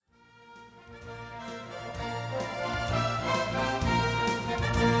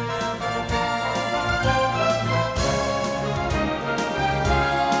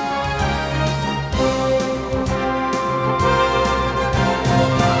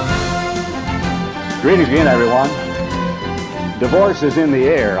Greetings again, everyone. Divorce is in the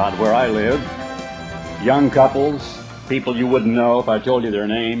air out where I live. Young couples, people you wouldn't know if I told you their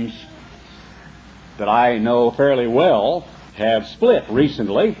names, that I know fairly well, have split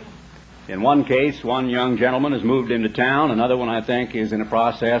recently. In one case, one young gentleman has moved into town. Another one, I think, is in the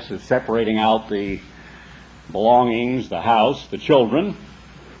process of separating out the belongings, the house, the children.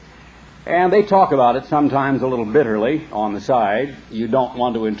 And they talk about it sometimes a little bitterly on the side. You don't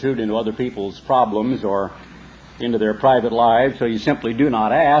want to intrude into other people's problems or into their private lives, so you simply do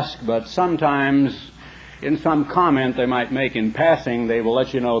not ask. But sometimes, in some comment they might make in passing, they will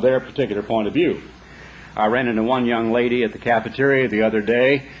let you know their particular point of view. I ran into one young lady at the cafeteria the other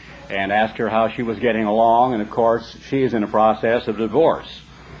day and asked her how she was getting along, and of course, she is in the process of divorce.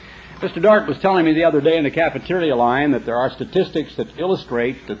 Mr. Dart was telling me the other day in the cafeteria line that there are statistics that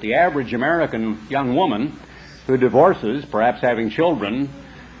illustrate that the average American young woman who divorces, perhaps having children,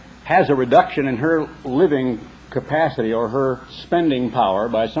 has a reduction in her living capacity or her spending power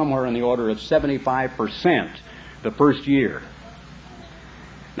by somewhere in the order of 75% the first year.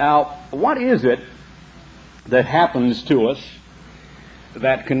 Now, what is it that happens to us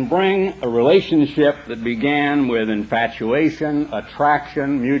that can bring a relationship that began with infatuation,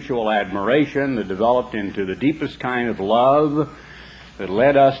 attraction, mutual admiration, that developed into the deepest kind of love, that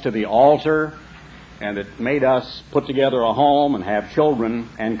led us to the altar, and that made us put together a home and have children,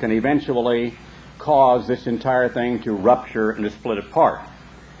 and can eventually cause this entire thing to rupture and to split apart?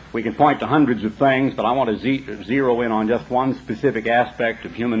 We can point to hundreds of things, but I want to zero in on just one specific aspect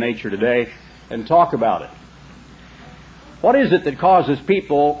of human nature today and talk about it. What is it that causes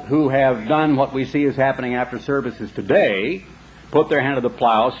people who have done what we see is happening after services today, put their hand to the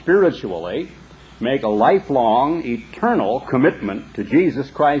plow spiritually, make a lifelong, eternal commitment to Jesus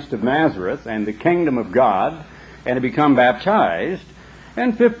Christ of Nazareth and the kingdom of God, and to become baptized,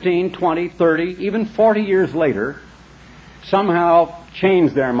 and 15, 20, 30, even 40 years later, somehow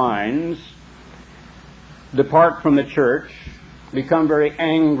change their minds, depart from the church, become very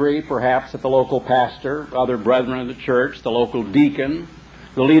angry perhaps at the local pastor, other brethren of the church, the local deacon,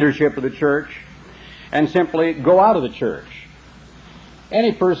 the leadership of the church, and simply go out of the church?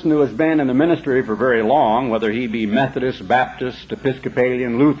 Any person who has been in the ministry for very long, whether he be Methodist, Baptist,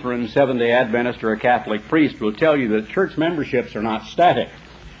 Episcopalian, Lutheran, Seventh-day Adventist, or a Catholic priest, will tell you that church memberships are not static,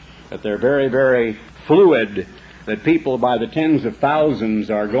 that they're very, very fluid, that people by the tens of thousands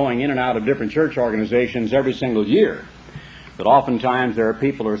are going in and out of different church organizations every single year. But oftentimes there are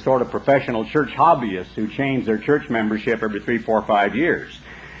people who are sort of professional church hobbyists who change their church membership every 3, 4, 5 years.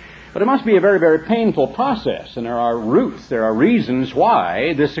 But it must be a very, very painful process, and there are roots, there are reasons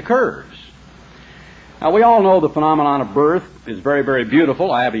why this occurs. Now, we all know the phenomenon of birth is very, very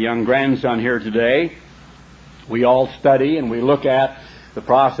beautiful. I have a young grandson here today. We all study and we look at the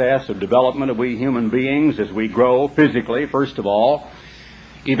process of development of we human beings as we grow physically, first of all.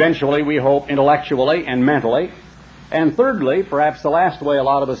 Eventually, we hope intellectually and mentally. And thirdly, perhaps the last way a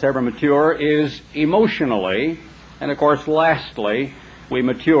lot of us ever mature is emotionally. And of course, lastly, we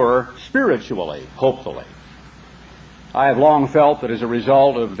mature spiritually, hopefully. I have long felt that as a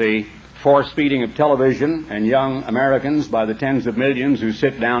result of the force-feeding of television and young Americans by the tens of millions who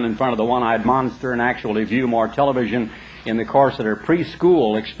sit down in front of the one-eyed monster and actually view more television in the course of their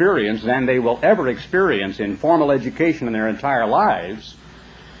preschool experience than they will ever experience in formal education in their entire lives,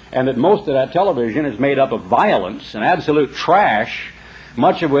 and that most of that television is made up of violence and absolute trash,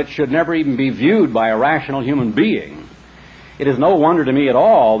 much of which should never even be viewed by a rational human being. It is no wonder to me at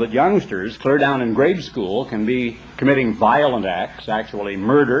all that youngsters, clear down in grade school, can be committing violent acts, actually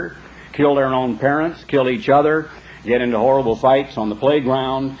murder, kill their own parents, kill each other, get into horrible fights on the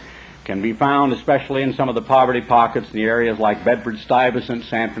playground, can be found especially in some of the poverty pockets in the areas like Bedford-Stuyvesant,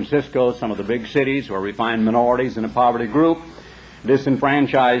 San Francisco, some of the big cities where we find minorities in a poverty group.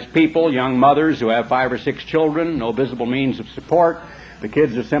 Disenfranchised people, young mothers who have 5 or 6 children, no visible means of support. The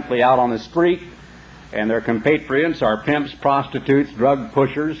kids are simply out on the street, and their compatriots are pimps, prostitutes, drug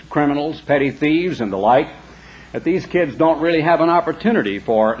pushers, criminals, petty thieves, and the like. That these kids don't really have an opportunity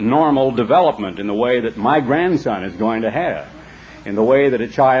for normal development in the way that my grandson is going to have, in the way that a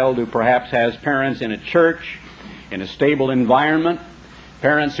child who perhaps has parents in a church, in a stable environment,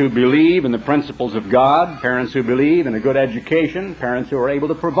 parents who believe in the principles of God, parents who believe in a good education, parents who are able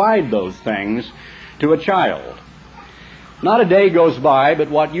to provide those things to a child. Not a day goes by but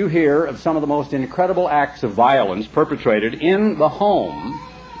what you hear of some of the most incredible acts of violence perpetrated in the home,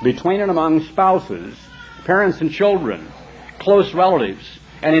 between and among spouses, parents and children, close relatives.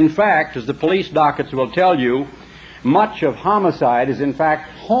 And in fact, as the police dockets will tell you, much of homicide is in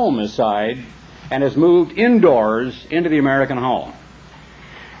fact homicide and has moved indoors into the American home.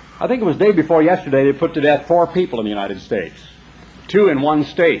 I think it was day before yesterday they put to death 4 people in the United States, 2 in one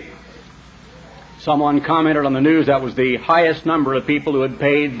state. Someone commented on the news that was the highest number of people who had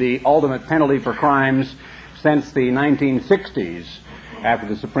paid the ultimate penalty for crimes since the 1960s, after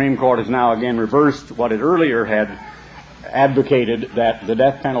the Supreme Court has now again reversed what it earlier had advocated, that the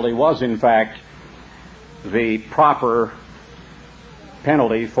death penalty was in fact the proper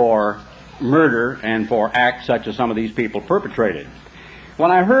penalty for murder and for acts such as some of these people perpetrated. When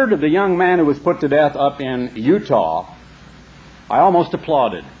I heard of the young man who was put to death up in Utah, I almost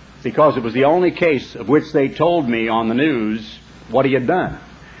applauded, because it was the only case of which they told me on the news what he had done.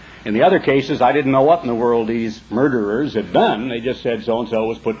 In the other cases, I didn't know what in the world these murderers had done. They just said so-and-so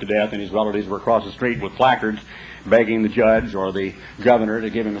was put to death and his relatives were across the street with placards begging the judge or the governor to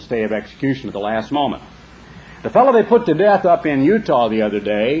give him a stay of execution at the last moment. The fellow they put to death up in Utah the other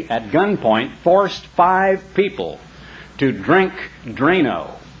day at gunpoint forced 5 people to drink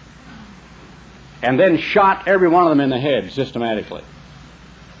Drano and then shot every one of them in the head systematically.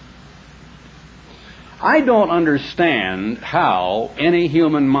 I don't understand how any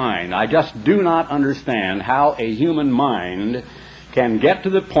human mind, I just do not understand how a human mind can get to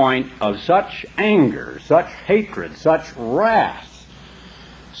the point of such anger, such hatred, such wrath,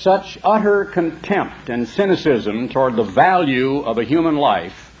 such utter contempt and cynicism toward the value of a human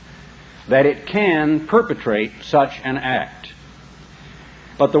life that it can perpetrate such an act.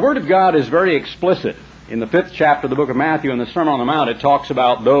 But the Word of God is very explicit. In the 5th chapter of the book of Matthew, in the Sermon on the Mount, it talks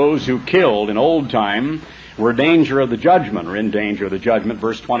about those who killed in old time were in danger of the judgment,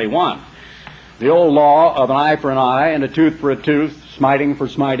 verse 21. The old law of an eye for an eye and a tooth for a tooth, smiting for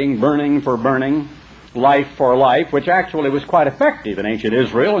smiting, burning for burning, life for life, which actually was quite effective in ancient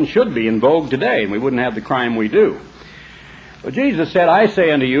Israel and should be in vogue today, and we wouldn't have the crime we do. But Jesus said, I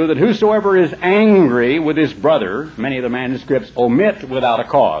say unto you that whosoever is angry with his brother, many of the manuscripts omit without a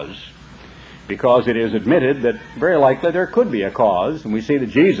cause, because it is admitted that very likely there could be a cause, and we see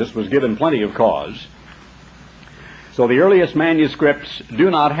that Jesus was given plenty of cause. So the earliest manuscripts do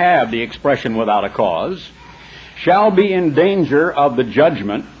not have the expression without a cause, shall be in danger of the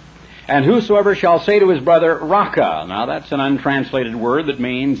judgment, and whosoever shall say to his brother, Raka. Now that's an untranslated word that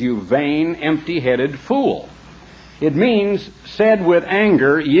means you vain, empty-headed fool. It means, said with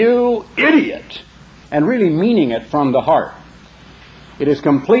anger, you idiot, and really meaning it from the heart. It is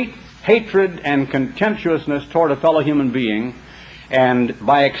complete hatred and contemptuousness toward a fellow human being, and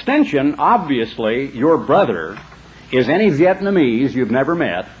by extension, obviously, your brother is any Vietnamese you've never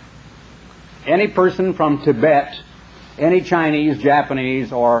met, any person from Tibet, any Chinese,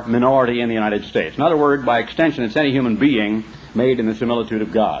 Japanese, or minority in the United States. In other words, by extension, it's any human being made in the similitude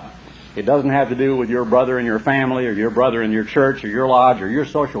of God. It doesn't have to do with your brother in your family, or your brother in your church, or your lodge, or your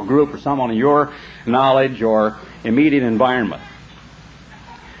social group, or someone in your knowledge or immediate environment.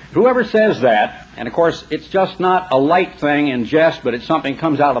 Whoever says that, and of course it's just not a light thing in jest, but it's something that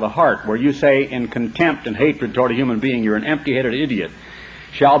comes out of the heart, where you say in contempt and hatred toward a human being, you're an empty-headed idiot,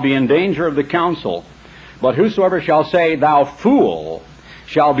 shall be in danger of the council. But whosoever shall say, thou fool,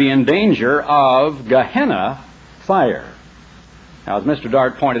 shall be in danger of Gehenna fire. Now, as Mr.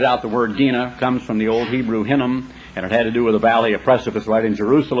 Dart pointed out, the word Gehenna comes from the old Hebrew Hinnom, and it had to do with a valley, a precipice right in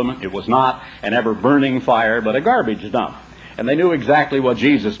Jerusalem. It was not an ever-burning fire, but a garbage dump. And they knew exactly what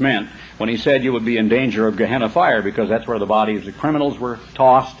Jesus meant when he said you would be in danger of Gehenna fire, because that's where the bodies of criminals were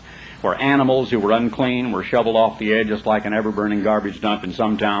tossed, where animals who were unclean were shoveled off the edge, just like an ever-burning garbage dump in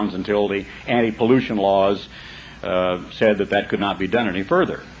some towns, until the anti-pollution laws said that that could not be done any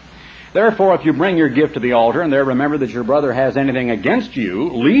further. Therefore, if you bring your gift to the altar, and there remember that your brother has anything against you,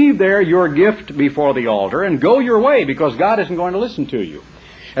 leave there your gift before the altar and go your way, because God isn't going to listen to you.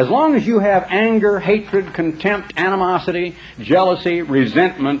 As long as you have anger, hatred, contempt, animosity, jealousy,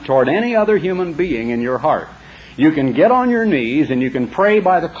 resentment toward any other human being in your heart, you can get on your knees and you can pray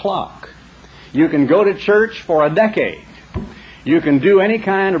by the clock. You can go to church for a decade. You can do any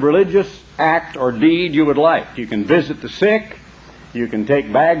kind of religious act or deed you would like. You can visit the sick. You can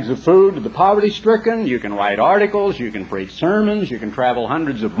take bags of food to the poverty-stricken. You can write articles. You can preach sermons. You can travel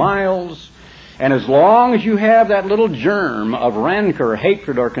hundreds of miles. And as long as you have that little germ of rancor,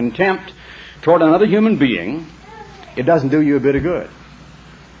 hatred, or contempt toward another human being, it doesn't do you a bit of good.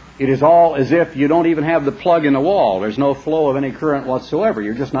 It is all as if you don't even have the plug in the wall. There's no flow of any current whatsoever.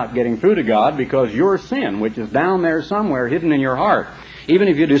 You're just not getting through to God, because your sin, which is down there somewhere hidden in your heart, even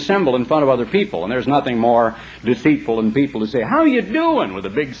if you dissemble in front of other people, and there's nothing more deceitful than people who say, how you doing, with a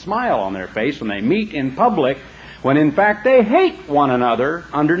big smile on their face when they meet in public, when in fact they hate one another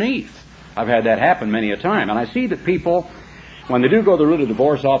underneath. I've had that happen many a time. And I see that people, when they do go the route of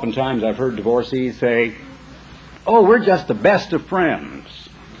divorce, oftentimes I've heard divorcees say, oh, we're just the best of friends.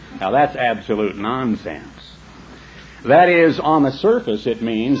 Now that's absolute nonsense. That is, on the surface, it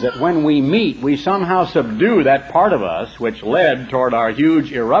means that when we meet, we somehow subdue that part of us which led toward our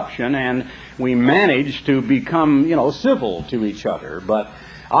huge eruption, and we manage to become, civil to each other. But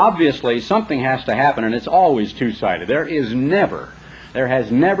obviously, something has to happen, and it's always two-sided. There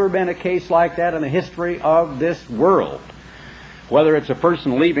has never been a case like that in the history of this world. Whether it's a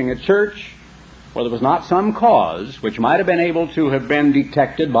person leaving a church, whether it was not some cause which might have been able to have been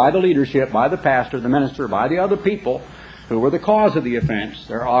detected by the leadership, by the pastor, the minister, by the other people who were the cause of the offense,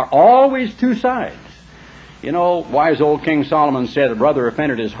 there are always two sides. Wise old King Solomon said, "A brother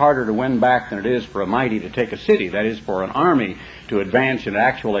offended is harder to win back than it is for a mighty to take a city." That is, for an army to advance and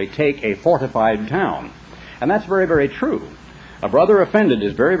actually take a fortified town. And that's very, very true. A brother offended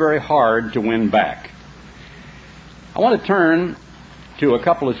is very, very hard to win back. I want to turn to a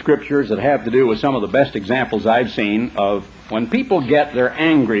couple of scriptures that have to do with some of the best examples I've seen of when people get their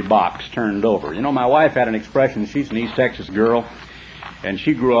angry box turned over. My wife had an expression. She's an East Texas girl, and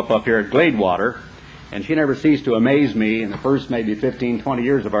she grew up here at Gladewater, and she never ceased to amaze me. In the first maybe 15, 20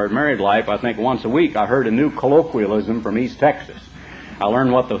 years of our married life, I think once a week I heard a new colloquialism from East Texas. I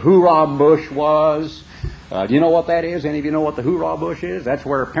learned what the hoorah bush was. Do you know what that is? Any of you know what the hoorah bush is? That's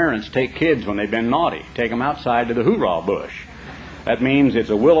where parents take kids when they've been naughty, take them outside to the hoorah bush. That means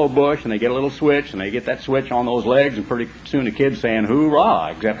it's a willow bush, and they get a little switch, and they get that switch on those legs, and pretty soon the kid's saying,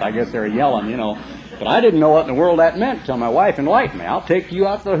 "Hoorah!" Except I guess they're yelling, But I didn't know what in the world that meant until my wife enlightened me. "I'll take you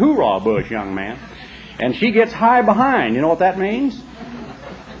out to the hoorah bush, young man." And she gets high behind. You know what that means?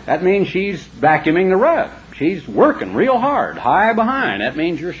 That means she's vacuuming the rug. She's working real hard, high behind. That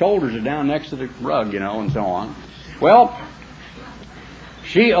means your shoulders are down next to the rug, and so on. Well,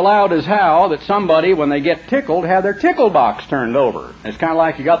 she allowed as how that somebody, when they get tickled, have their tickle box turned over. It's kind of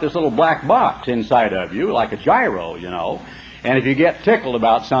like you got this little black box inside of you, like a gyro, And if you get tickled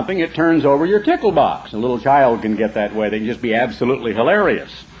about something, it turns over your tickle box. A little child can get that way. They can just be absolutely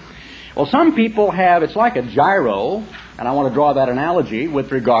hilarious. Well, some people have, it's like a gyro, and I want to draw that analogy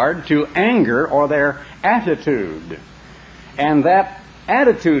with regard to anger or their attitude. And that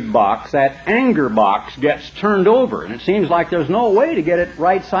attitude box, that anger box, gets turned over, and it seems like there's no way to get it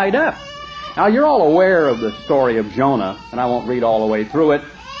right side up. Now, you're all aware of the story of Jonah, and I won't read all the way through it,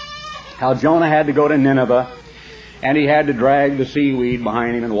 how Jonah had to go to Nineveh, and he had to drag the seaweed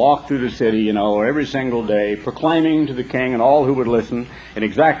behind him and walk through the city, every single day, proclaiming to the king and all who would listen, in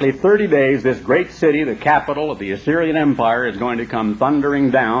exactly 30 days, this great city, the capital of the Assyrian Empire, is going to come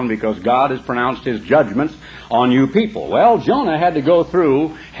thundering down because God has pronounced his judgments on you people. Well, Jonah had to go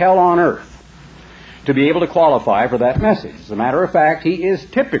through hell on earth to be able to qualify for that message. As a matter of fact, he is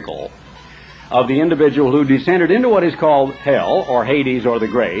typical of the individual who descended into what is called hell, or Hades, or the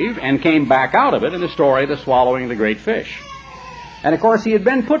grave, and came back out of it in the story of the swallowing of the great fish. And of course, he had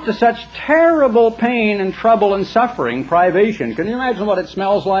been put to such terrible pain and trouble and suffering, privation. Can you imagine what it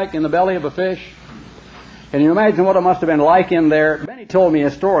smells like in the belly of a fish? Can you imagine what it must have been like in there? Benny told me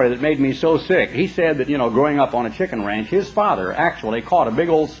a story that made me so sick. He said that, growing up on a chicken ranch, his father actually caught a big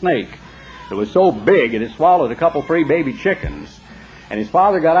old snake that was so big it had swallowed a couple, 3 baby chickens. And his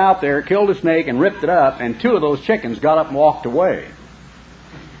father got out there, killed a snake, and ripped it up, and 2 of those chickens got up and walked away.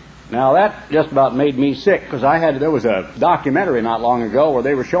 Now, that just about made me sick, because there was a documentary not long ago where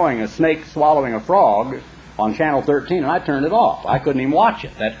they were showing a snake swallowing a frog on Channel 13, and I turned it off. I couldn't even watch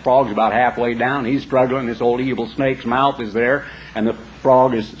it. That frog's about halfway down. He's struggling. This old evil snake's mouth is there, and the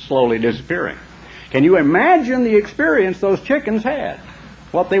frog is slowly disappearing. Can you imagine the experience those chickens had?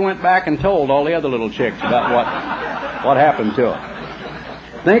 What they went back and told all the other little chicks about what happened to them.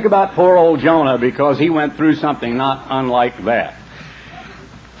 Think about poor old Jonah, because he went through something not unlike that.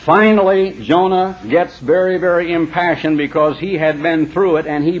 Finally, Jonah gets very, very impassioned because he had been through it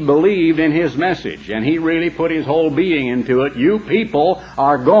and he believed in his message, and he really put his whole being into it. You people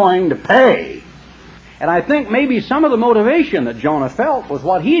are going to pay. And I think maybe some of the motivation that Jonah felt was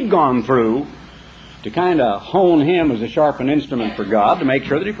what he'd gone through to kind of hone him as a sharpened instrument for God to make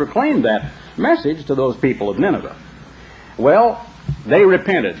sure that he proclaimed that message to those people of Nineveh. Well, they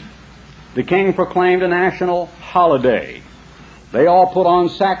repented. The king proclaimed a national holiday. They all put on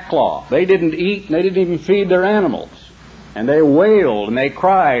sackcloth. They didn't eat, and they didn't even feed their animals. And they wailed, and they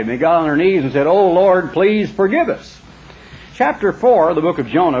cried, and they got on their knees and said, "Oh, Lord, please forgive us." Chapter 4 of the book of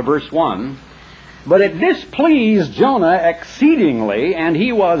Jonah, verse 1, "But it displeased Jonah exceedingly, and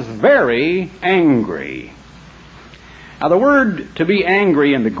he was very angry." Now, the word to be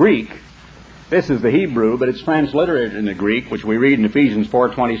angry in the Greek, this is the Hebrew, but it's transliterated in the Greek, which we read in Ephesians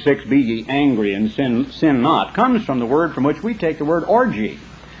 4:26, "Be ye angry and sin not," comes from the word from which we take the word orgy.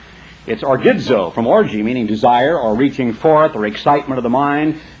 It's orgizo, from orgy, meaning desire or reaching forth or excitement of the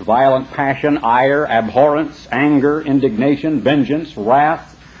mind, violent passion, ire, abhorrence, anger, indignation, vengeance,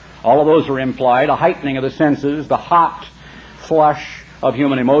 wrath. All of those are implied. A heightening of the senses, the hot flush of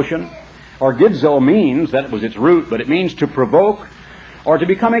human emotion. Orgizo means, that was its root, but it means to provoke or to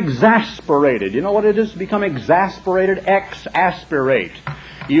become exasperated. You know what it is to become exasperated? Exasperate.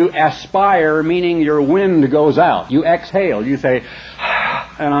 You aspire, meaning your wind goes out. You exhale. You say,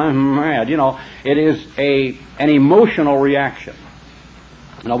 and I'm mad. You know, it is an emotional reaction.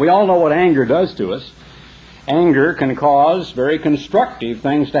 Now, we all know what anger does to us. Anger can cause very constructive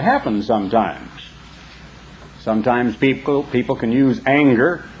things to happen sometimes. Sometimes people can use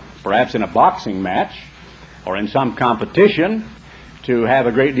anger, perhaps in a boxing match or in some competition, to have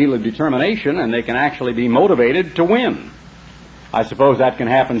a great deal of determination, and they can actually be motivated to win. I suppose that can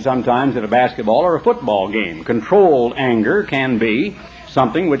happen sometimes in a basketball or a football game. Controlled anger can be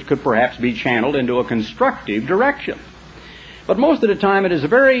something which could perhaps be channeled into a constructive direction. But most of the time it is a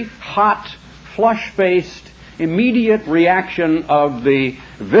very hot, flush-faced, immediate reaction of the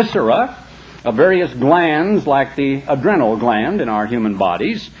viscera, of various glands like the adrenal gland in our human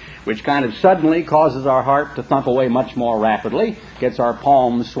bodies, which kind of suddenly causes our heart to thump away much more rapidly, gets our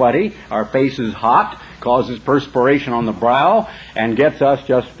palms sweaty, our faces hot, causes perspiration on the brow, and gets us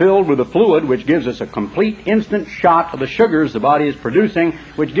just filled with the fluid, which gives us a complete instant shot of the sugars the body is producing,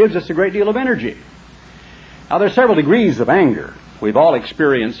 which gives us a great deal of energy. Now, there are several degrees of anger. We've all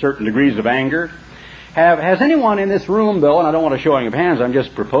experienced certain degrees of anger. Has anyone in this room, though, and I don't want a showing of hands, I'm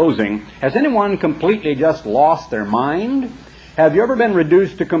just proposing, has anyone completely just lost their mind? Have you ever been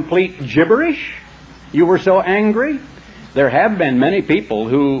reduced to complete gibberish? You were so angry? There have been many people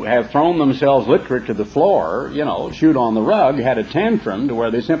who have thrown themselves literally to the floor, you know, chewed on the rug, had a tantrum to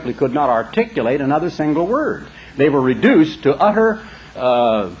where they simply could not articulate another single word. They were reduced to utter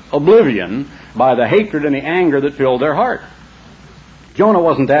oblivion by the hatred and the anger that filled their heart. Jonah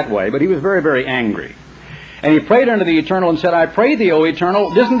wasn't that way, but he was very, very angry. And he prayed unto the Eternal and said, I pray thee, O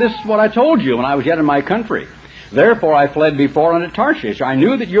Eternal, isn't this what I told you when I was yet in my country? Therefore I fled before unto Tarshish. I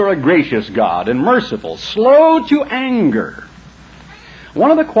knew that you're a gracious God and merciful, slow to anger.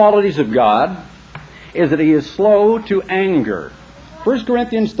 One of the qualities of God is that He is slow to anger. 1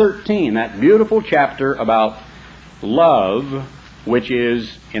 Corinthians 13, that beautiful chapter about love, which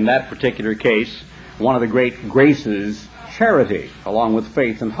is, in that particular case, one of the great graces, charity, along with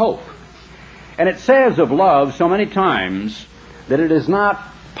faith and hope. And it says of love so many times that it is not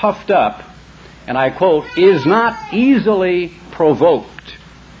puffed up, and I quote, is not easily provoked.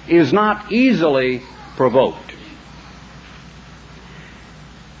 Is not easily provoked.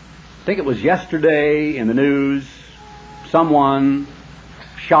 I think it was yesterday in the news, someone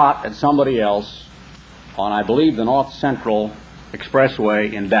shot at somebody else on, I believe, the North Central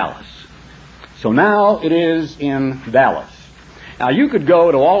Expressway in Dallas. So now it is in Dallas. Now, you could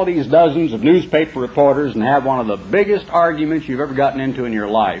go to all of these dozens of newspaper reporters and have one of the biggest arguments you've ever gotten into in your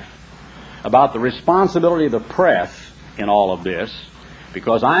life about the responsibility of the press in all of this,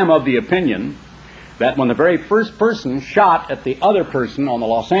 because I am of the opinion that when the very first person shot at the other person on the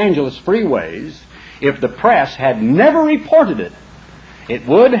Los Angeles freeways, if the press had never reported it, it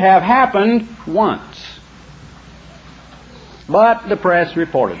would have happened once. But the press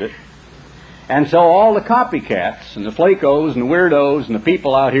reported it. And so all the copycats and the flacos and the weirdos and the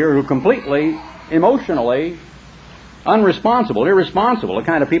people out here who are completely, emotionally unresponsible, irresponsible, the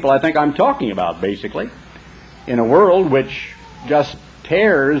kind of people I think I'm talking about, basically, in a world which just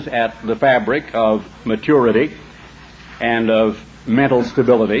tears at the fabric of maturity and of mental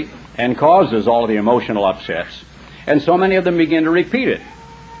stability and causes all of the emotional upsets. And so many of them begin to repeat it.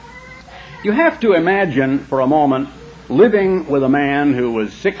 You have to imagine for a moment living with a man who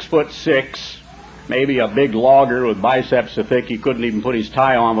was 6'6", maybe a big logger with biceps so thick he couldn't even put his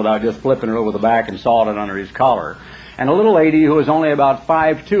tie on without just flipping it over the back and sawing it under his collar, and a little lady who is only about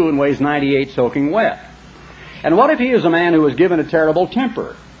 5'2" and weighs 98 soaking wet. And what if he is a man who was given a terrible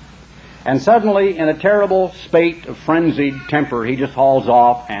temper, and suddenly in a terrible spate of frenzied temper he just hauls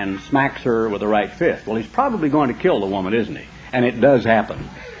off and smacks her with the right fist? Well, he's probably going to kill the woman, isn't he? And it does happen.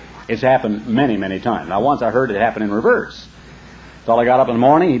 It's happened many, many times. Now, once I heard it happen in reverse. The fellow got up in the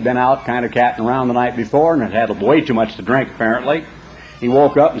morning. He'd been out kind of catting around the night before and had had way too much to drink, apparently. He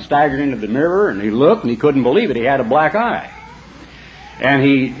woke up and staggered into the mirror, and he looked, and he couldn't believe it. He had a black eye. And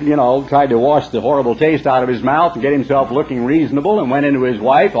he, tried to wash the horrible taste out of his mouth and get himself looking reasonable, and went into his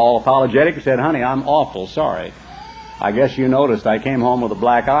wife, all apologetic, and said, "Honey, I'm awful sorry. I guess you noticed I came home with a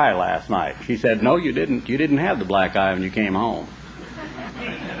black eye last night." She said, "No, you didn't. You didn't have the black eye when you came home."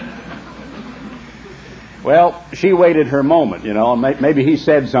 Well, she waited her moment, and maybe he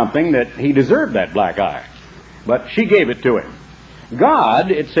said something that he deserved that black eye. But she gave it to him.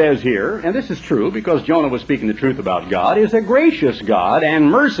 God, it says here, and this is true because Jonah was speaking the truth about God, is a gracious God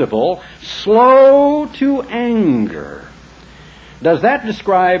and merciful, slow to anger. Does that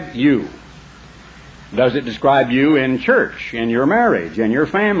describe you? Does it describe you in church, in your marriage, in your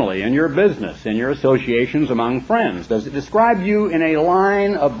family, in your business, in your associations among friends? Does it describe you in a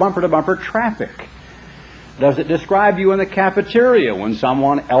line of bumper-to-bumper traffic? Does it describe you in the cafeteria when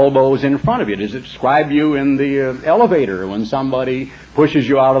someone elbows in front of you? Does it describe you in the elevator when somebody pushes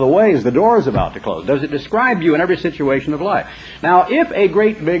you out of the way as the door is about to close? Does it describe you in every situation of life? Now, if a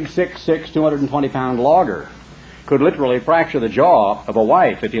great big 6'6", 220-pound logger could literally fracture the jaw of a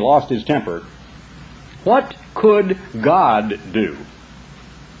wife if he lost his temper, what could God do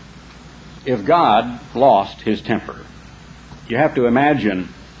if God lost his temper? You have to imagine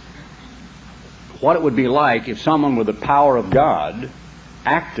what it would be like if someone with the power of God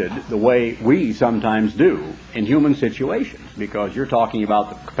acted the way we sometimes do in human situations, because you're talking about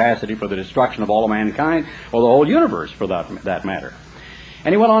the capacity for the destruction of all of mankind, or the whole universe for that matter.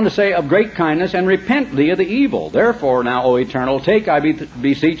 And he went on to say, of great kindness, and repent thee of the evil. Therefore now, O Eternal, take, I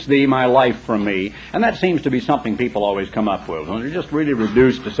beseech thee, my life from me. And that seems to be something people always come up with. When they're just really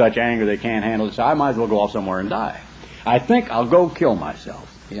reduced to such anger they can't handle it, so I might as well go off somewhere and die. I think I'll go kill myself.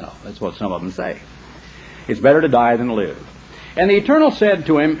 That's what some of them say. It's better to die than live. And the Eternal said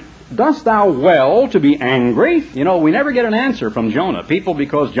to him, dost thou well to be angry? We never get an answer from Jonah. People,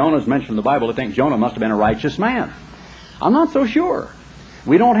 because Jonah's mentioned in the Bible, they think Jonah must have been a righteous man. I'm not so sure.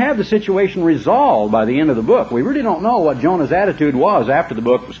 We don't have the situation resolved by the end of the book. We really don't know what Jonah's attitude was after the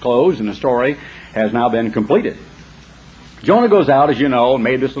book was closed and the story has now been completed. Jonah goes out, as you know, and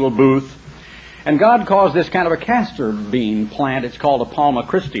made this little booth. And God caused this kind of a castor bean plant, it's called a Palma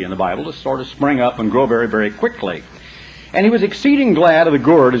Christi in the Bible, to sort of spring up and grow very, very quickly. And he was exceeding glad of the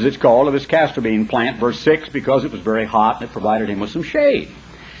gourd, as it's called, of this castor bean plant, verse 6, because it was very hot and it provided him with some shade.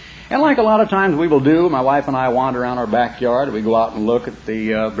 And like a lot of times we will do, my wife and I wander around our backyard. We go out and look at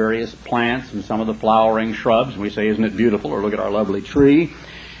the various plants and some of the flowering shrubs. And we say, isn't it beautiful? Or look at our lovely tree.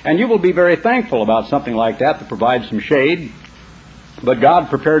 And you will be very thankful about something like that provides some shade. But God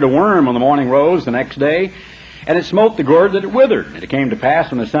prepared a worm when the morning rose the next day, and it smote the gourd that it withered. And it came to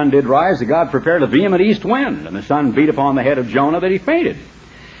pass when the sun did rise that God prepared a vehement east wind, and the sun beat upon the head of Jonah that he fainted,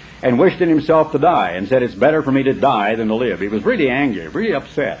 and wished in himself to die, and said, it's better for me to die than to live. He was really angry, really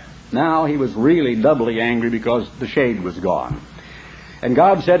upset. Now he was really doubly angry because the shade was gone. And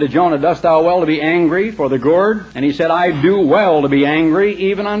God said to Jonah, dost thou well to be angry for the gourd? And he said, I do well to be angry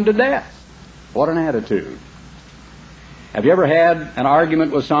even unto death. What an attitude. Have you ever had an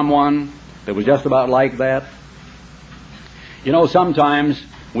argument with someone that was just about like that? Sometimes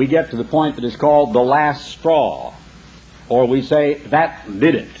we get to the point that is called the last straw. Or we say, that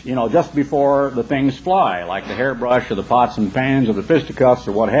did it, just before the things fly, like the hairbrush or the pots and pans or the fisticuffs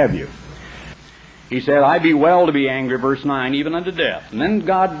or what have you. He said, I be well to be angry, verse 9, even unto death. And then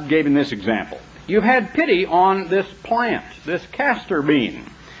God gave him this example. You've had pity on this plant, this castor bean,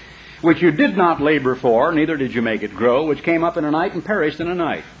 which you did not labor for, neither did you make it grow, which came up in a night and perished in a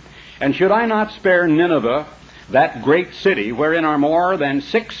night. And should I not spare Nineveh, that great city, wherein are more than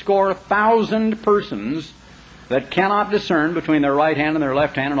 600,000 persons that cannot discern between their right hand and their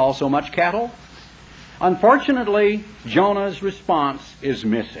left hand, and also much cattle? Unfortunately, Jonah's response is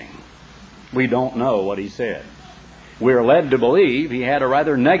missing. We don't know what he said. We're led to believe he had a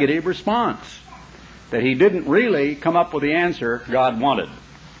rather negative response, that he didn't really come up with the answer God wanted.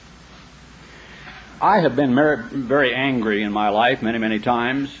 I have been very angry in my life many, many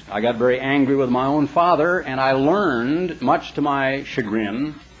times. I got very angry with my own father, and I learned, much to my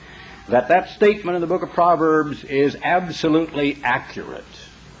chagrin, that statement in the book of Proverbs is absolutely accurate.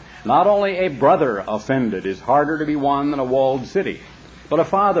 Not only a brother offended is harder to be won than a walled city, but a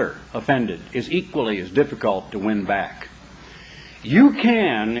father offended is equally as difficult to win back. You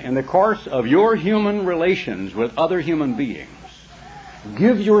can, in the course of your human relations with other human beings,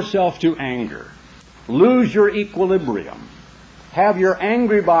 give yourself to anger, lose your equilibrium, have your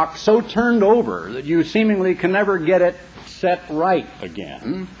angry box so turned over that you seemingly can never get it set right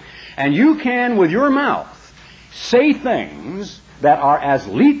again. And you can, with your mouth, say things that are as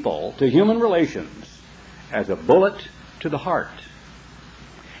lethal to human relations as a bullet to the heart.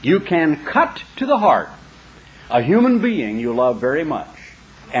 You can cut to the heart a human being you love very much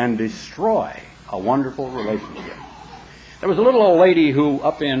and destroy a wonderful relationship. There was a little old lady who,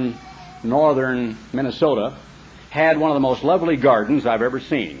 up in northern Minnesota, had one of the most lovely gardens I've ever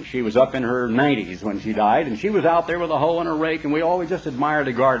seen. She was up in her 90s when she died, and she was out there with a hoe and a rake, and we always just admired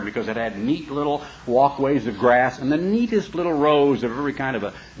the garden because it had neat little walkways of grass and the neatest little rows of every kind of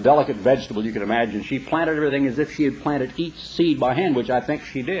a delicate vegetable you could imagine. She planted everything as if she had planted each seed by hand, which I think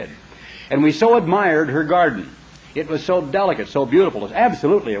she did. And we so admired her garden. It was so delicate, so beautiful. It was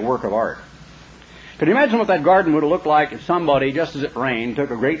absolutely a work of art. Could you imagine what that garden would have looked like if somebody, just as it rained,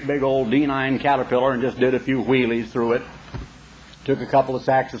 took a great big old D9 Caterpillar and just did a few wheelies through it, took a couple of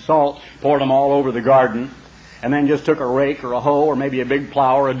sacks of salt, poured them all over the garden, and then just took a rake or a hoe or maybe a big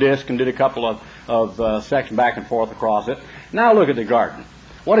plow or a disc and did a couple of sections back and forth across it. Now look at the garden.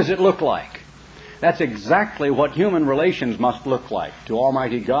 What does it look like? That's exactly what human relations must look like to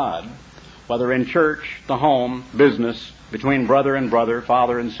Almighty God, whether in church, the home, business, between brother and brother,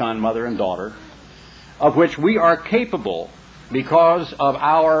 father and son, mother and daughter, of which we are capable because of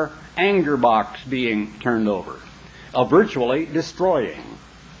our anger box being turned over, of virtually destroying.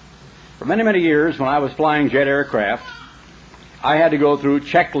 For many, many years, when I was flying jet aircraft, I had to go through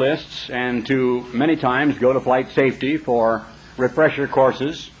checklists and to many times go to flight safety for refresher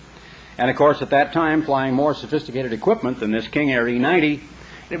courses. And of course, at that time, flying more sophisticated equipment than this King Air E-90,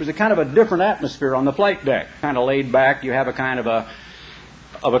 it was a kind of a different atmosphere on the flight deck, kind of laid back. You have a kind of a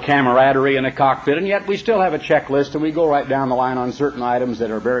camaraderie in the cockpit, and yet we still have a checklist, and we go right down the line on certain items that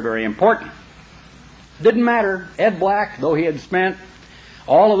are very, very important. Didn't matter. Ed Black, though he had spent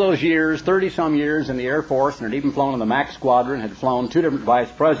all of those years, 30-some years in the Air Force, and had even flown in the MAX squadron, had flown 2 different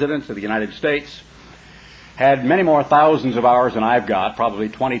vice presidents of the United States, had many more thousands of hours than I've got, probably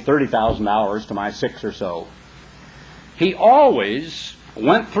 20,000, 30,000 hours to my 6 or so. He always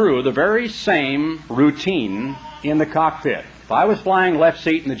went through the very same routine in the cockpit. If I was flying left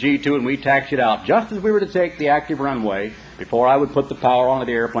seat in the G2 and we taxied out, just as we were to take the active runway, before I would put the power on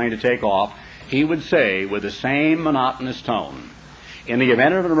the airplane to take off, he would say with the same monotonous tone, in the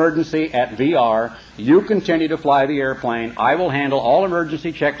event of an emergency at VR, you continue to fly the airplane. I will handle all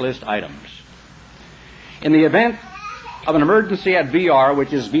emergency checklist items. In the event of an emergency at VR,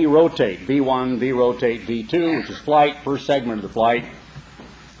 which is V-rotate, V1, V-rotate, V2, which is flight, first segment of the flight,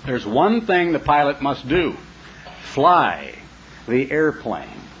 there's one thing the pilot must do: fly the airplane.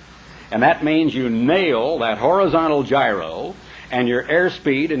 And that means you nail that horizontal gyro and your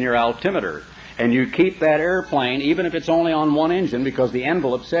airspeed and your altimeter. And you keep that airplane, even if it's only on one engine, because the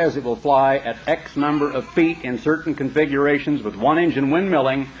envelope says it will fly at X number of feet in certain configurations with one engine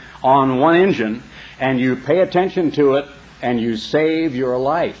windmilling on one engine, and you pay attention to it, and you save your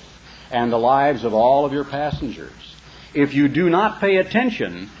life and the lives of all of your passengers. If you do not pay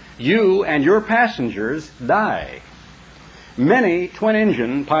attention, you and your passengers die. Many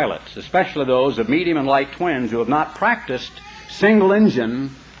twin-engine pilots, especially those of medium and light twins who have not practiced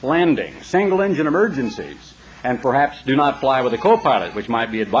single-engine landing, single-engine emergencies, and perhaps do not fly with a co-pilot, which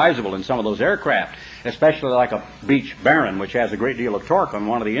might be advisable in some of those aircraft, especially like a Beech Baron, which has a great deal of torque on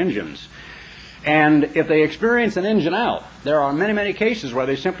one of the engines. And if they experience an engine out, there are many, many cases where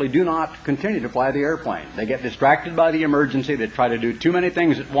they simply do not continue to fly the airplane. They get distracted by the emergency. They try to do too many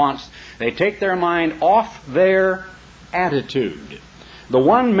things at once. They take their mind off their attitude. The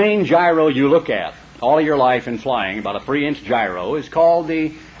one main gyro you look at all your life in flying, about a 3-inch gyro, is called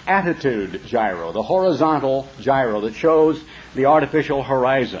the attitude gyro, the horizontal gyro that shows the artificial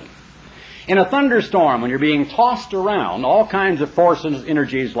horizon. In a thunderstorm, when you're being tossed around, all kinds of forces,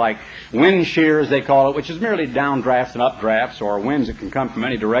 energies like wind shear, as they call it, which is merely downdrafts and updrafts, or winds that can come from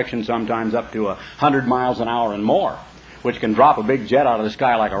any direction, sometimes up to 100 miles an hour and more, which can drop a big jet out of the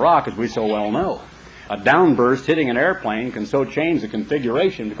sky like a rock, as we so well know. A downburst hitting an airplane can so change the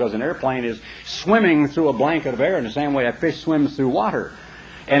configuration because an airplane is swimming through a blanket of air in the same way a fish swims through water.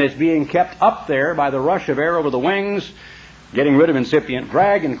 And it's being kept up there by the rush of air over the wings, getting rid of incipient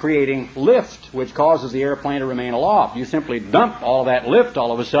drag and creating lift, which causes the airplane to remain aloft. You simply dump all of that lift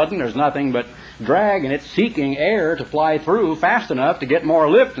all of a sudden, there's nothing but drag, and it's seeking air to fly through fast enough to get more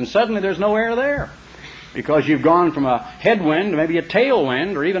lift, and suddenly there's no air there. Because you've gone from a headwind to maybe a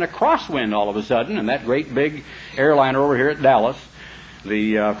tailwind or even a crosswind all of a sudden, and that great big airliner over here at Dallas,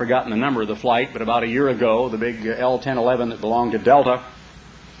 forgotten the number of the flight, but about a year ago, the big L-1011 that belonged to Delta,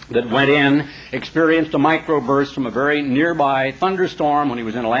 that went in, experienced a microburst from a very nearby thunderstorm. When he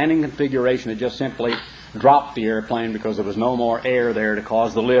was in a landing configuration, it just simply dropped the airplane because there was no more air there to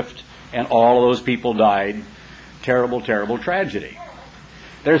cause the lift, and all of those people died. Terrible, terrible tragedy.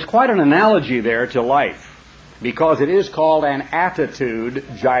 There's quite an analogy there to life, because it is called an attitude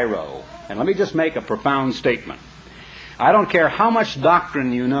gyro. And let me just make a profound statement. I don't care how much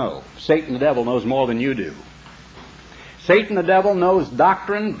doctrine you know. Satan the devil knows more than you do. Satan, the devil, knows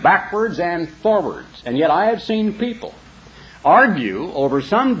doctrine backwards and forwards. And yet I have seen people argue over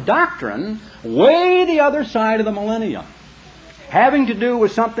some doctrine way the other side of the millennium, having to do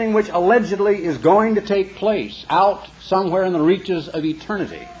with something which allegedly is going to take place out somewhere in the reaches of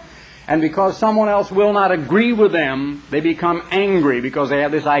eternity. And because someone else will not agree with them, they become angry because they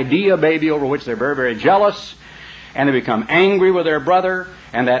have this idea baby over which they're very, very jealous, and they become angry with their brother,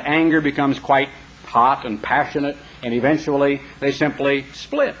 and that anger becomes quite hot and passionate, and eventually they simply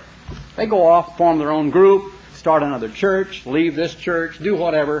split. They go off, form their own group, start another church, leave this church, do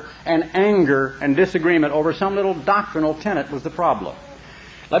whatever, and anger and disagreement over some little doctrinal tenet was the problem.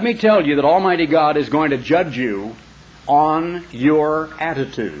 Let me tell you that Almighty God is going to judge you on your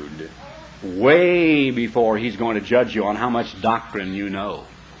attitude way before He's going to judge you on how much doctrine you know,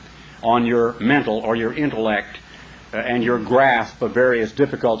 on your mental or your intellect and your grasp of various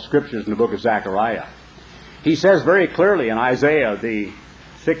difficult scriptures in the book of Zechariah. He says very clearly in Isaiah, the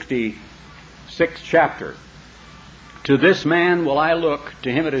 66th chapter, "To this man will I look,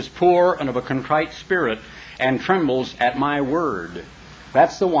 to him that is poor and of a contrite spirit, and trembles at my word."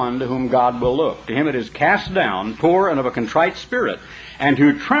 That's the one to whom God will look. To him that is cast down, poor and of a contrite spirit, and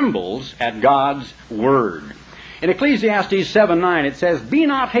who trembles at God's word. In Ecclesiastes 7:9 it says, "Be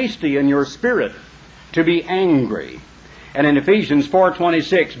not hasty in your spirit to be angry." And in Ephesians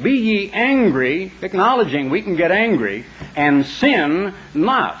 4:26, "Be ye angry," acknowledging we can get angry, "and sin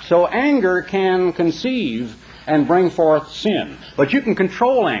not." So anger can conceive and bring forth sin. But you can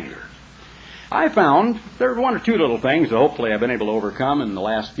control anger. I found there are one or two little things that hopefully I've been able to overcome in the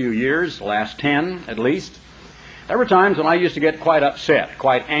last few years, the last 10 at least. There were times when I used to get quite upset,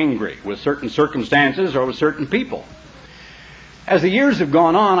 quite angry with certain circumstances or with certain people. As the years have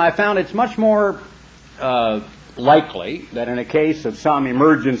gone on, I found it's much more likely that in a case of some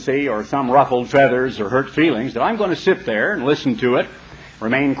emergency or some ruffled feathers or hurt feelings that I'm going to sit there and listen to it,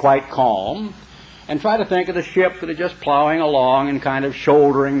 remain quite calm, and try to think of the ship that is just plowing along and kind of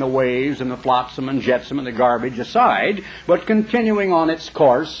shouldering the waves and the flotsam and jetsam and the garbage aside, but continuing on its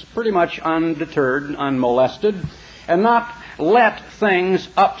course, pretty much undeterred and unmolested, and not let things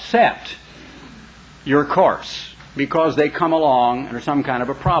upset your course because they come along and are some kind of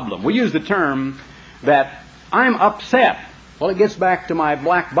a problem. We use the term that I'm upset. Well, it gets back to my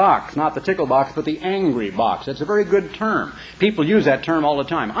black box, not the tickle box, but the angry box. It's a very good term. People use that term all the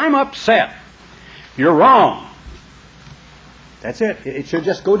time. I'm upset. You're wrong. That's it. It should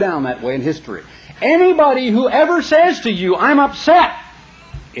just go down that way in history. Anybody who ever says to you, "I'm upset,"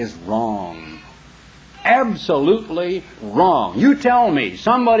 is wrong. Absolutely wrong. You tell me,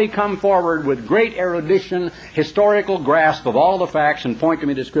 somebody come forward with great erudition, historical grasp of all the facts, and point to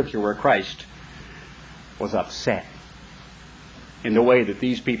me to Scripture where Christ was upset in the way that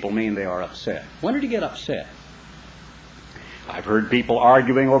these people mean they are upset. When did he get upset? I've heard people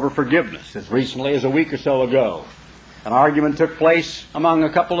arguing over forgiveness as recently as a week or so ago. An argument took place among a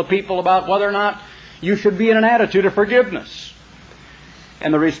couple of people about whether or not you should be in an attitude of forgiveness.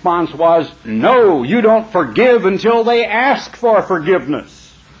 And the response was, "No, you don't forgive until they ask for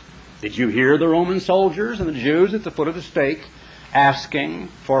forgiveness." Did you hear the Roman soldiers and the Jews at the foot of the stake asking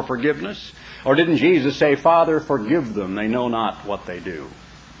for forgiveness? Or didn't Jesus say, "Father, forgive them, they know not what they do"?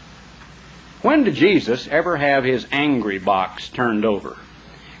 When did Jesus ever have his angry box turned over?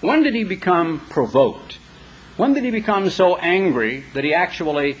 When did he become provoked? When did he become so angry that he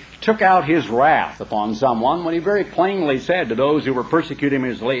actually took out his wrath upon someone when he very plainly said to those who were persecuting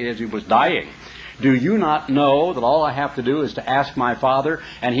him as he was dying, "Do you not know that all I have to do is to ask my Father,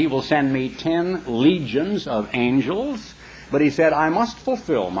 and he will send me 10 legions of angels?" But he said, "I must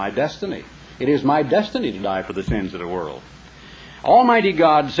fulfill my destiny. It is my destiny to die for the sins of the world." Almighty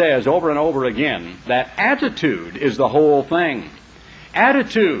God says over and over again that attitude is the whole thing.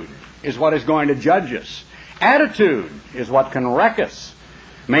 Attitude is what is going to judge us. Attitude is what can wreck us.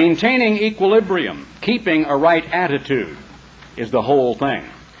 Maintaining equilibrium, keeping a right attitude, is the whole thing.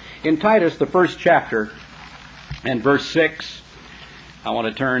 In Titus, the 1st chapter, and verse 6, I want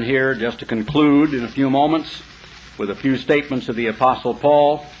to turn here just to conclude in a few moments with a few statements of the Apostle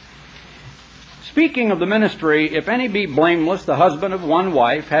Paul. Speaking of the ministry, "If any be blameless, the husband of one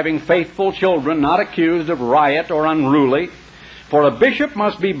wife, having faithful children, not accused of riot or unruly. For a bishop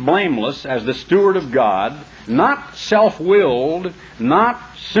must be blameless as the steward of God, not self-willed, not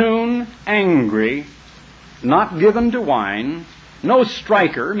soon angry, not given to wine, no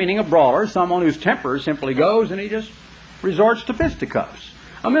striker," meaning a brawler, someone whose temper simply goes and he just resorts to fisticuffs.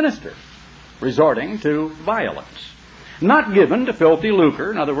 A minister resorting to violence. "Not given to filthy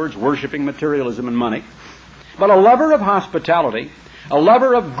lucre," in other words, worshiping materialism and money, "but a lover of hospitality, a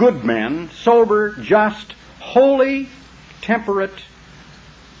lover of good men, sober, just, holy, temperate,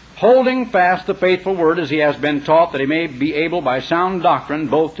 holding fast the faithful word as he has been taught, that he may be able by sound doctrine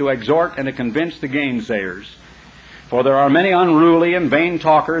both to exhort and to convince the gainsayers. For there are many unruly and vain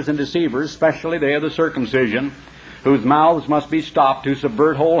talkers and deceivers, especially they of the circumcision, whose mouths must be stopped, who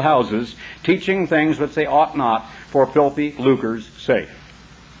subvert whole houses, teaching things which they ought not, for filthy lucre's sake.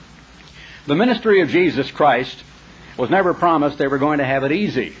 The ministry of Jesus Christ was never promised they were going to have it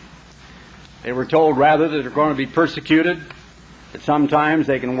easy. They were told rather that they're going to be persecuted, that sometimes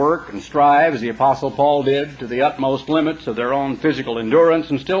they can work and strive, as the Apostle Paul did, to the utmost limits of their own physical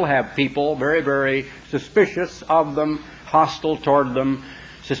endurance, and still have people very, very suspicious of them, hostile toward them,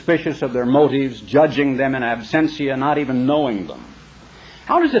 suspicious of their motives, judging them in absentia, not even knowing them.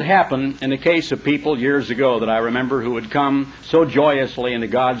 How does it happen in the case of people years ago that I remember who would come so joyously into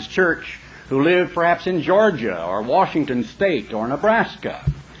God's church, who lived perhaps in Georgia or Washington State or Nebraska?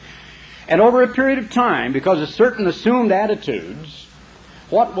 And over a period of time, because of certain assumed attitudes,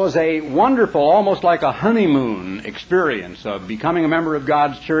 what was a wonderful, almost like a honeymoon experience of becoming a member of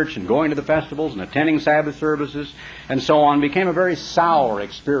God's church and going to the festivals and attending Sabbath services and so on, became a very sour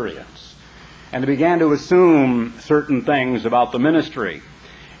experience. And they began to assume certain things about the ministry.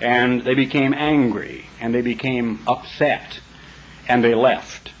 And they became angry, and they became upset, and they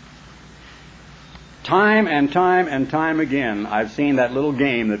left. Time and time and time again, I've seen that little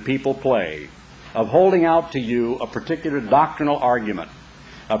game that people play of holding out to you a particular doctrinal argument,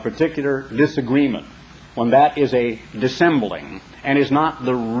 a particular disagreement, when that is a dissembling and is not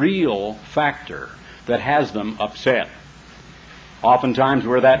the real factor that has them upset. Oftentimes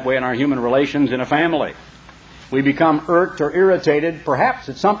we're that way in our human relations in a family. We become irked or irritated, perhaps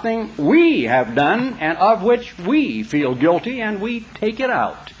at something we have done and of which we feel guilty, and we take it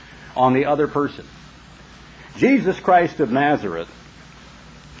out on the other person. Jesus Christ of Nazareth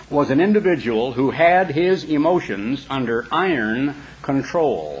was an individual who had his emotions under iron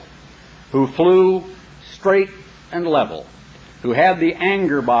control, who flew straight and level, who had the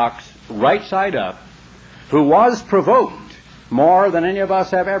anger box right side up, who was provoked more than any of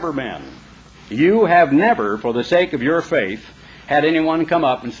us have ever been. You have never, for the sake of your faith, had anyone come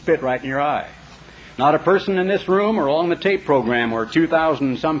up and spit right in your eye. Not a person in this room or along the tape program where 2,000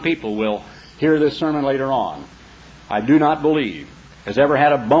 and some people will hear this sermon later on, I do not believe, has ever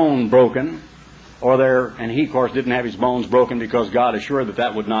had a bone broken, and he, of course, didn't have his bones broken because God assured that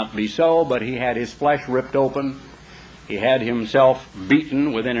that would not be so, but he had his flesh ripped open, he had himself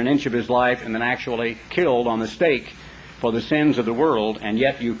beaten within an inch of his life, and then actually killed on the stake for the sins of the world, and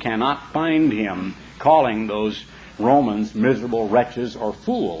yet you cannot find him calling those Romans miserable wretches or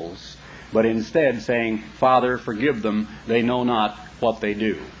fools, but instead saying, Father, forgive them, they know not what they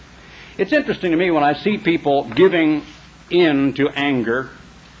do. It's interesting to me when I see people giving in to anger,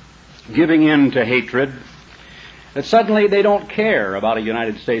 giving in to hatred, that suddenly they don't care about a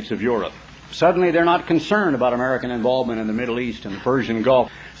United States of Europe. Suddenly they're not concerned about American involvement in the Middle East and the Persian Gulf.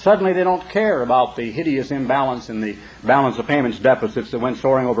 Suddenly they don't care about the hideous imbalance in the balance of payments deficits that went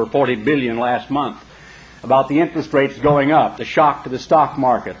soaring over $40 billion last month, about the interest rates going up, the shock to the stock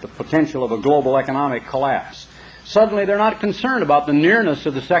market, the potential of a global economic collapse. Suddenly they're not concerned about the nearness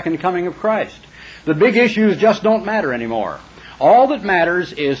of the second coming of Christ. The big issues just don't matter anymore. All that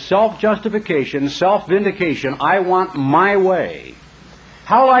matters is self-justification, self-vindication. I want my way.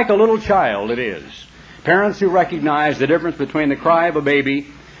 How like a little child it is. Parents who recognize the difference between the cry of a baby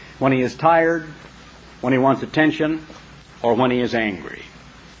when he is tired, when he wants attention, or when he is angry.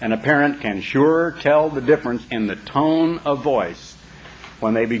 And a parent can sure tell the difference in the tone of voice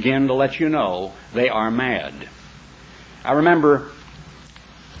when they begin to let you know they are mad. I remember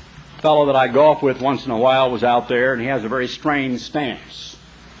a fellow that I golf with once in a while was out there, and he has a very strange stance.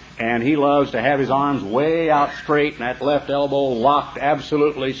 And he loves to have his arms way out straight and that left elbow locked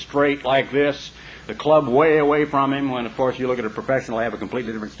absolutely straight like this, the club way away from him, when, of course, you look at a professional, they have a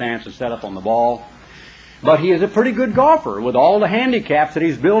completely different stance and set up on the ball. But he is a pretty good golfer with all the handicaps that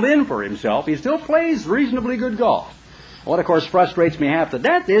he's built in for himself. He still plays reasonably good golf. What, of course, frustrates me half to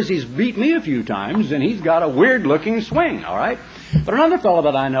death is he's beat me a few times, and he's got a weird-looking swing, all right? But another fellow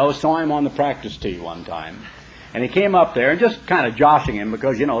that I know saw him on the practice tee one time, and he came up there and just kind of joshing him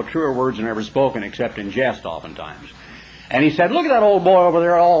because, you know, truer words are never spoken except in jest oftentimes. And he said, look at that old boy over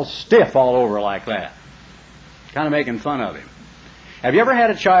there all stiff all over like that. Kind of making fun of him. Have you ever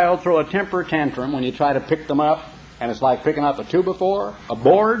had a child throw a temper tantrum when you try to pick them up, and it's like picking up a 2x4, a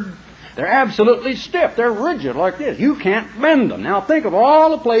board? They're absolutely stiff. They're rigid like this. You can't bend them. Now think of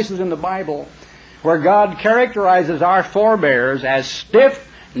all the places in the Bible where God characterizes our forebears as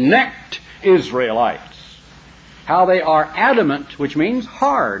stiff-necked Israelites. How they are adamant, which means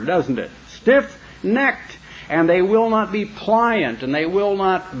hard, doesn't it? Stiff-necked. and they will not be pliant, and they will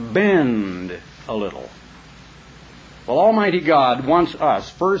not bend a little. Well, Almighty God wants us,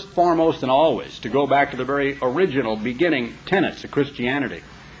 first, foremost, and always, to go back to the very original beginning tenets of Christianity.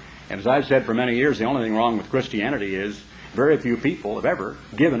 And as I've said for many years, the only thing wrong with Christianity is very few people have ever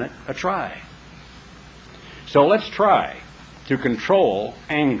given it a try. So let's try to control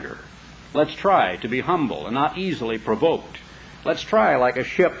anger. Let's try to be humble and not easily provoked. Let's try, like a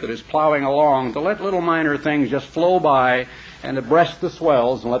ship that is plowing along, to let little minor things just flow by and to breast the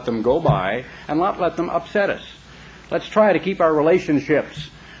swells and let them go by and not let them upset us. Let's try to keep our relationships,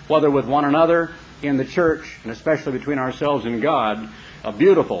 whether with one another, in the church, and especially between ourselves and God, a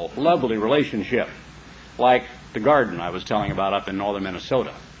beautiful, lovely relationship, like the garden I was telling about up in northern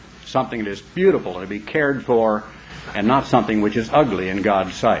Minnesota. Something that is beautiful and to be cared for, and not something which is ugly in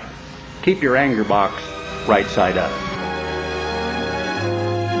God's sight. Keep your anger box right side up.